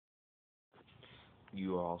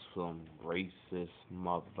You all some racist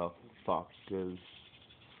motherfuckers.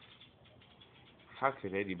 How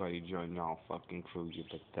could anybody join y'all fucking crew, you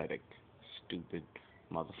pathetic, stupid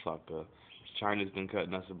motherfucker? China's been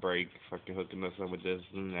cutting us a break, fucking hooking us up with this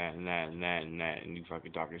and that and that and that and that, and you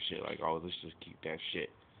fucking talking shit like, oh, let's just keep that shit.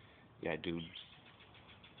 Yeah, dude,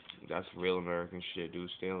 that's real American shit, dude.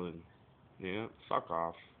 Stealing. Yeah, fuck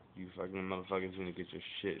off. You fucking motherfuckers need to get your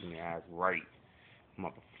shit in your ass right,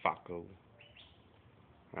 motherfucker.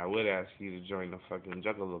 I would ask you to join the fucking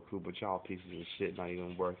Juggalo crew, but y'all pieces of shit not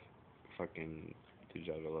even worth fucking the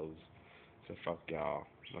Juggalos. So fuck y'all.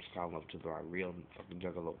 Let's call up to the real fucking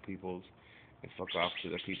Juggalo peoples, and fuck off to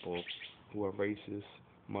the people who are racist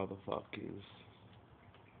motherfuckers.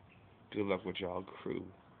 Good luck with y'all crew.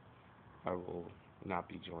 I will not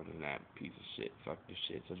be joining that piece of shit. Fuck this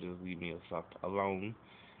shit. So just leave me the fuck alone.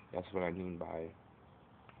 That's what I mean by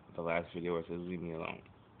the last video where it says leave me alone.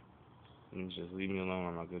 And just leave me alone.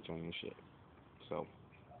 I'm not gonna join your shit. So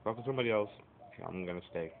fuck with somebody else. I'm gonna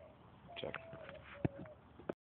stay. Check.